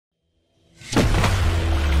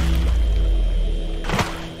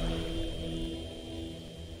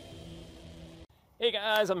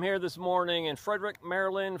guys, I'm here this morning in Frederick,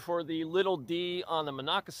 Maryland for the Little D on the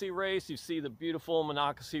Monocacy race. You see the beautiful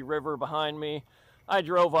Monocacy River behind me. I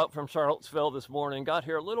drove up from Charlottesville this morning, got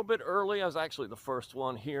here a little bit early. I was actually the first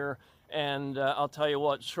one here. And I'll tell you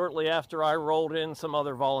what, shortly after I rolled in, some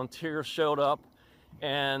other volunteers showed up.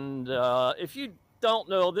 And if you don't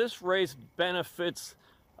know, this race benefits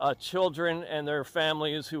children and their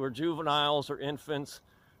families who are juveniles or infants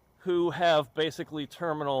who have basically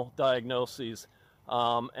terminal diagnoses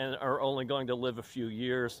and are only going to live a few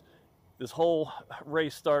years. This whole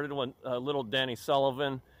race started when little Danny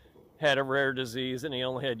Sullivan had a rare disease and he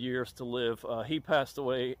only had years to live. He passed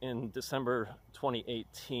away in December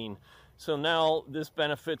 2018. So now this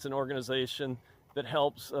benefits an organization that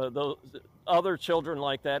helps those other children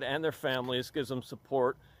like that and their families, gives them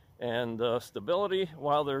support and stability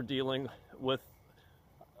while they're dealing with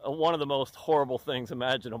one of the most horrible things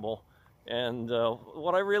imaginable. And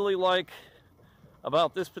what I really like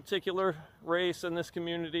about this particular race and this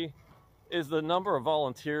community is the number of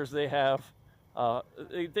volunteers they have.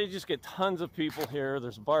 They just get tons of people here.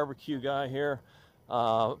 There's a barbecue guy here.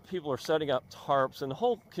 People are setting up tarps, and the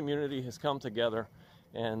whole community has come together.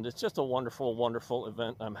 And it's just a wonderful, wonderful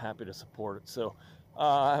event. I'm happy to support it. So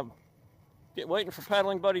waiting for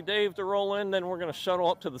paddling buddy Dave to roll in. Then we're going to shuttle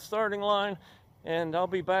up to the starting line. And I'll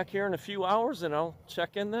be back here in a few hours, and I'll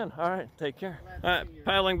check in then. All right, take care. All right,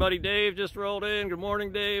 paddling buddy Dave just rolled in. Good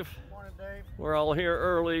morning, Dave. Good morning, Dave. We're all here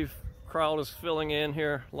early. Crowd is filling in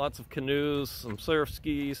here. Lots of canoes, some surf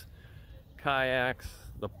skis, kayaks.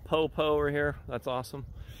 The po-po are here. That's awesome.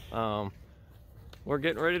 We're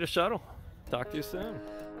getting ready to shuttle. Talk to you soon.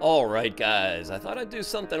 All right, guys, I thought I'd do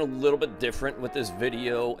something a little bit different with this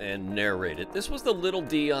video and narrate it. This was the Little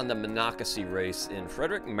D on the Monocacy race in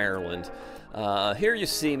Frederick, Maryland. Here you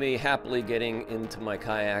see me happily getting into my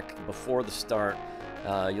kayak before the start.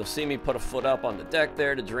 You'll see me put a foot up on the deck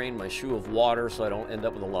there to drain my shoe of water so I don't end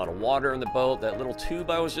up with a lot of water in the boat. That little tube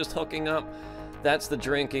I was just hooking up, that's the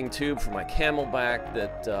drinking tube for my Camelback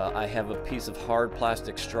that I have a piece of hard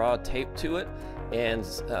plastic straw taped to it. And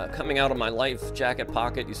coming out of my life jacket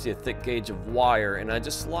pocket, you see a thick gauge of wire, and I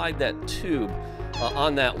just slide that tube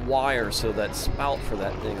on that wire so that spout for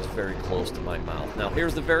that thing is very close to my mouth. Now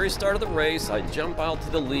here's the very start of the race. I jump out to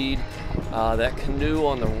the lead. That canoe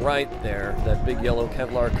on the right there, that big yellow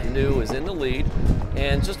Kevlar canoe, is in the lead.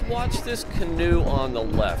 And just watch this canoe on the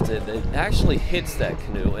left. It actually hits that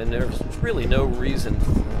canoe, and there's really no reason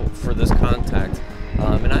for this contact.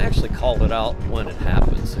 And I actually called it out when it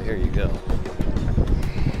happened, so here you go.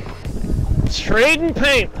 Trading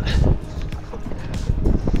paint.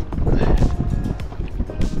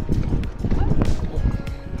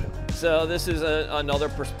 So this is another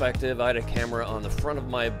perspective. I had a camera on the front of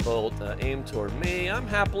my boat aimed toward me. I'm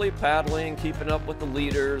happily paddling, keeping up with the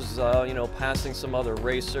leaders, you know, passing some other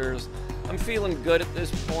racers. I'm feeling good at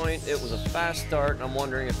this point. It was a fast start, and I'm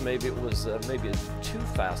wondering if maybe it was maybe too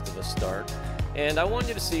fast of a start. And I want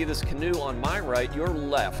you to see this canoe on my right, your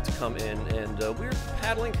left, come in, and we're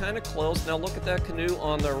paddling kind of close. Now look at that canoe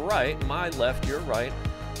on the right, my left, your right.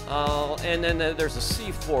 And then there's a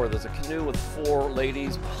C4. There's a canoe with 4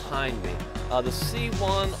 ladies behind me. The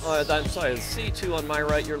C1, I'm sorry, the C2 on my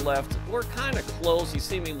right, your left, we're kind of close. You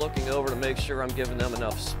see me looking over to make sure I'm giving them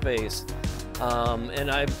enough space. And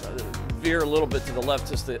I veer a little bit to the left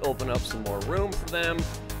just to open up some more room for them.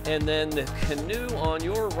 And then the canoe on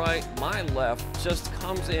your right, my left, just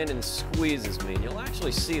comes in and squeezes me. And you'll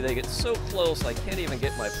actually see they get so close I can't even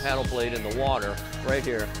get my paddle blade in the water right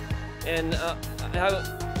here. And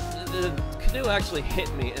the canoe actually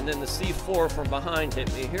hit me, and then the C4 from behind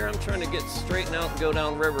hit me. Here I'm trying to get straightened out and go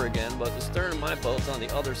down river again, but the stern of my boat's on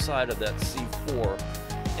the other side of that C4.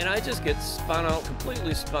 And I just get spun out,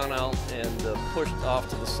 completely spun out, and pushed off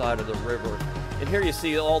to the side of the river. And here you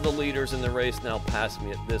see all the leaders in the race now pass me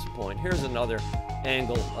at this point. Here's another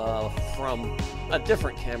angle from a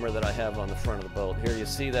different camera that I have on the front of the boat. Here you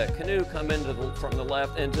see that canoe come in from the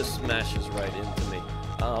left and just smashes right into me.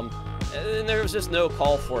 And there was just no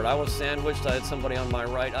call for it. I was sandwiched. I had somebody on my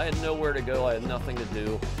right. I had nowhere to go. I had nothing to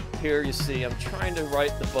do. Here you see I'm trying to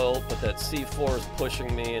right the boat, but that C4 is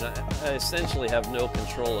pushing me, and I essentially have no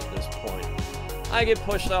control at this point. I get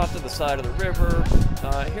pushed off to the side of the river.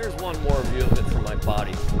 Here's one more view of it from my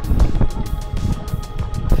body.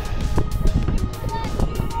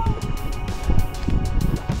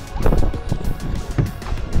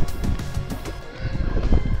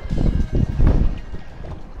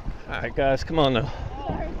 All right, guys, come on now.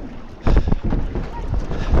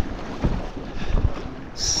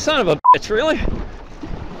 Son of a bitch, really?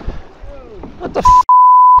 What the f?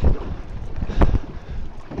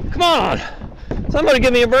 Come on! Somebody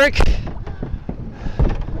give me a break.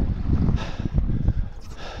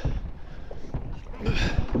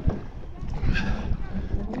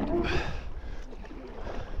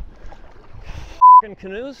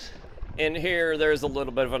 Canoes. In here, there's a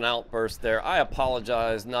little bit of an outburst there. I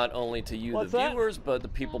apologize not only to you, the viewers, but the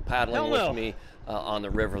people paddling with me on the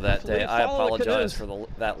river that day. I apologize for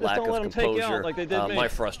that lack of composure. My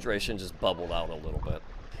frustration just bubbled out a little bit.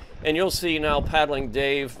 And you'll see now paddling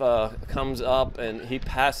Dave comes up and he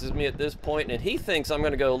passes me at this point and he thinks I'm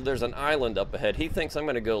going to go, there's an island up ahead. He thinks I'm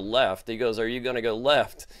going to go left. He goes, "Are you going to go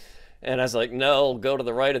left?" And I was like, "No, go to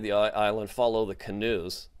the right of the island, follow the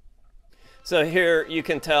canoes." So here you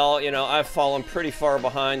can tell, you know, I've fallen pretty far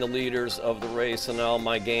behind the leaders of the race, and now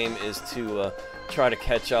my game is to try to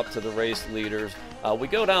catch up to the race leaders. We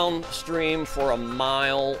go downstream for a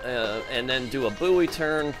mile and then do a buoy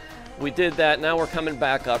turn. We did that. Now we're coming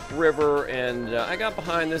back up river, and I got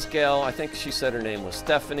behind this gal. I think she said her name was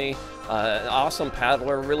Stephanie. Awesome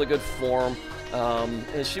paddler, really good form,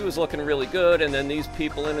 and she was looking really good. And then these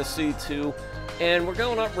people in a C2, and we're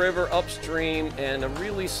going up river, upstream, and a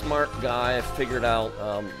really smart guy figured out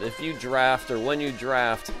if you draft or when you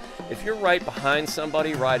draft, if you're right behind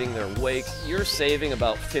somebody riding their wake, you're saving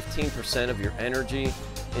about 15% of your energy.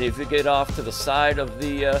 And if you get off to the side of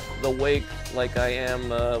the wake, like I am,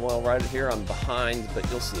 well, right here I'm behind, but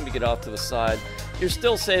you'll see me get off to the side, you're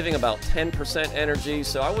still saving about 10% energy.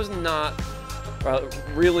 So I was not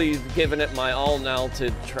really giving it my all now to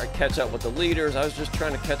try to catch up with the leaders. I was just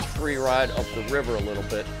trying to catch a free ride up the river a little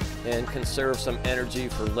bit and conserve some energy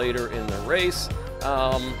for later in the race.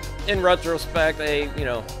 In retrospect, you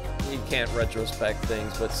know, you can't retrospect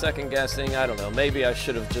things, but second guessing, I don't know, maybe I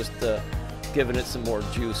should have just giving it some more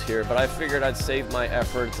juice here, but I figured I'd save my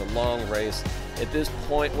effort. It's a long race. At this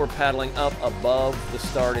point, we're paddling up above the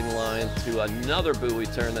starting line to another buoy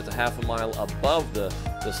turn that's a half a mile above the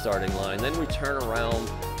starting line. Then we turn around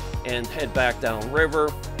and head back down river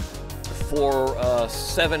for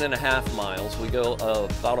 7.5 miles. We go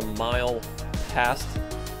about a mile past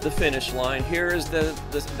the finish line. Here is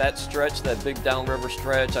that stretch, that big downriver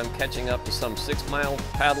stretch. I'm catching up to some 6-mile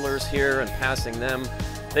paddlers here and passing them.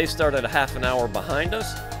 They started a half an hour behind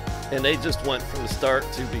us, and they just went from the start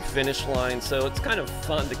to the finish line, so it's kind of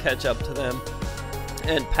fun to catch up to them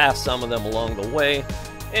and pass some of them along the way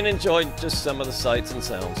and enjoy just some of the sights and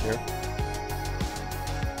sounds here.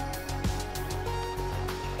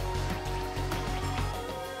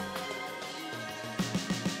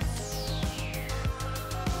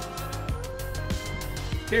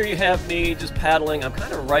 Here you have me just paddling. I'm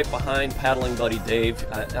kind of right behind paddling buddy Dave.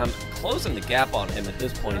 I'm closing the gap on him at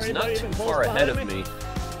this point. He's not too far ahead of me.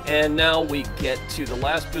 And now we get to the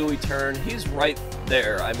last buoy turn. He's right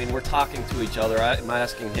there. I mean, we're talking to each other. I'm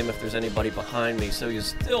asking him if there's anybody behind me. So he's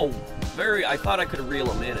still I thought I could reel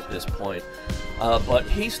him in at this point. But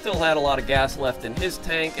he still had a lot of gas left in his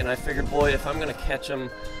tank. And I figured, boy, if I'm going to catch him,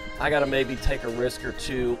 I got to maybe take a risk or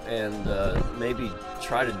two and maybe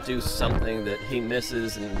try to do something that he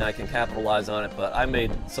misses and I can capitalize on it. But I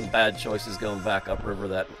made some bad choices going back upriver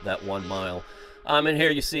that 1 mile. And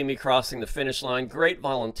here you see me crossing the finish line. Great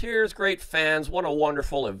volunteers, great fans. What a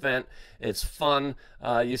wonderful event. It's fun.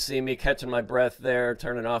 You see me catching my breath there,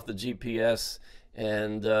 turning off the GPS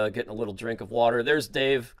and getting a little drink of water. There's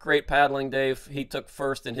Dave. Great paddling, Dave. He took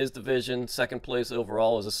first in his division, second place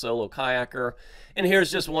overall as a solo kayaker. And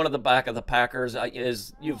here's just one of the back of the packers.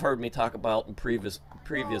 As you've heard me talk about in previous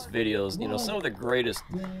videos, you know, some of the greatest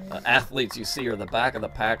athletes you see are the back of the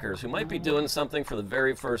packers who might be doing something for the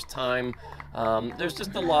very first time. There's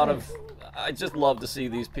just a lot of, I just love to see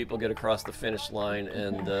these people get across the finish line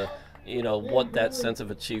and, you know, what that sense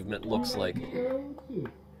of achievement looks like.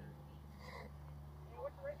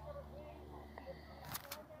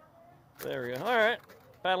 There we go. All right.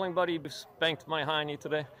 Paddling buddy spanked my hiney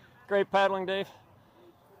today. Great paddling, Dave.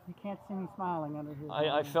 You can't see me smiling under here.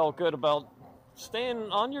 I felt good about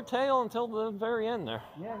staying on your tail until the very end there.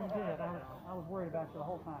 Yeah, you did. I was worried about you the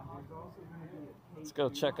whole time. Let's go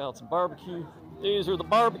check out some barbecue. These are the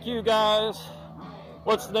barbecue guys.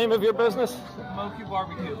 What's the name of your business? Monocacy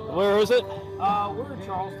Barbecue. Where is it? We're in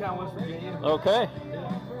Charlestown, West Virginia. Okay.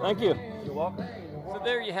 Thank you. You're welcome. So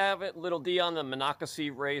there you have it, Little D on the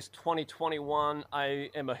Monocacy race 2021. I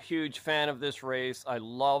am a huge fan of this race. I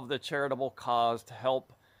love the charitable cause to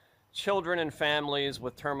help children and families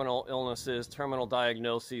with terminal illnesses, terminal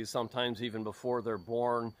diagnoses, sometimes even before they're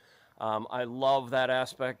born. I love that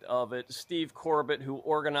aspect of it. Steve Corbett, who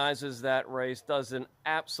organizes that race, does an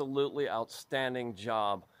absolutely outstanding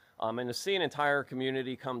job. And to see an entire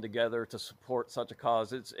community come together to support such a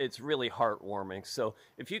cause, it's really heartwarming. So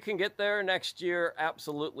if you can get there next year,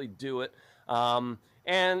 absolutely do it. And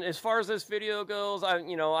as far as this video goes,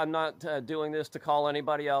 I'm not doing this to call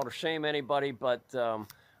anybody out or shame anybody, but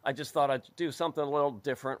I just thought I'd do something a little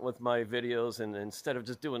different with my videos, and instead of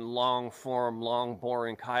just doing long form, long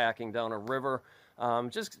boring kayaking down a river,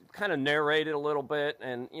 just kind of narrate it a little bit.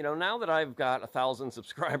 And you know, now that I've got 1,000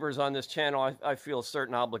 subscribers on this channel, I feel a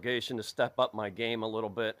certain obligation to step up my game a little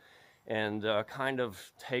bit and kind of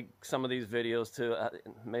take some of these videos to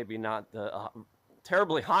maybe not the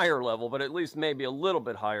terribly higher level, but at least maybe a little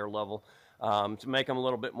bit higher level, to make them a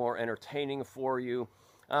little bit more entertaining for you.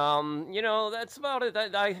 You know, that's about it.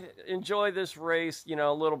 I enjoy this race, you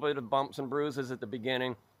know, a little bit of bumps and bruises at the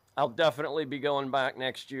beginning. I'll definitely be going back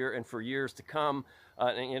next year and for years to come.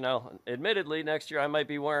 And, you know, admittedly, next year I might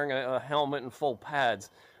be wearing a helmet and full pads.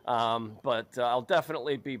 But I'll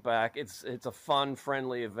definitely be back. It's a fun,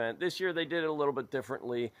 friendly event. This year they did it a little bit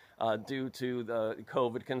differently due to the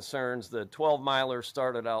COVID concerns. The 12-miler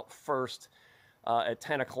started out first at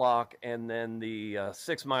 10 o'clock, and then the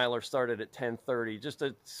 6-miler started at 10:30, just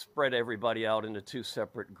to spread everybody out into 2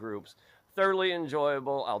 separate groups. Thoroughly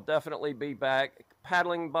enjoyable. I'll definitely be back.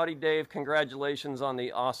 Paddling buddy Dave, congratulations on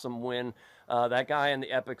the awesome win. That guy in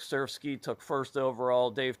the epic surf ski took 1st overall.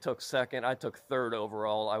 Dave took 2nd. I took 3rd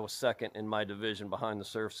overall. I was 2nd in my division behind the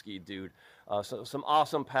surf ski dude. So some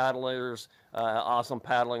awesome paddlers, awesome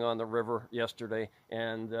paddling on the river yesterday.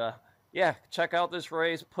 And yeah, check out this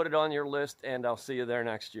race, put it on your list, and I'll see you there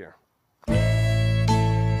next year.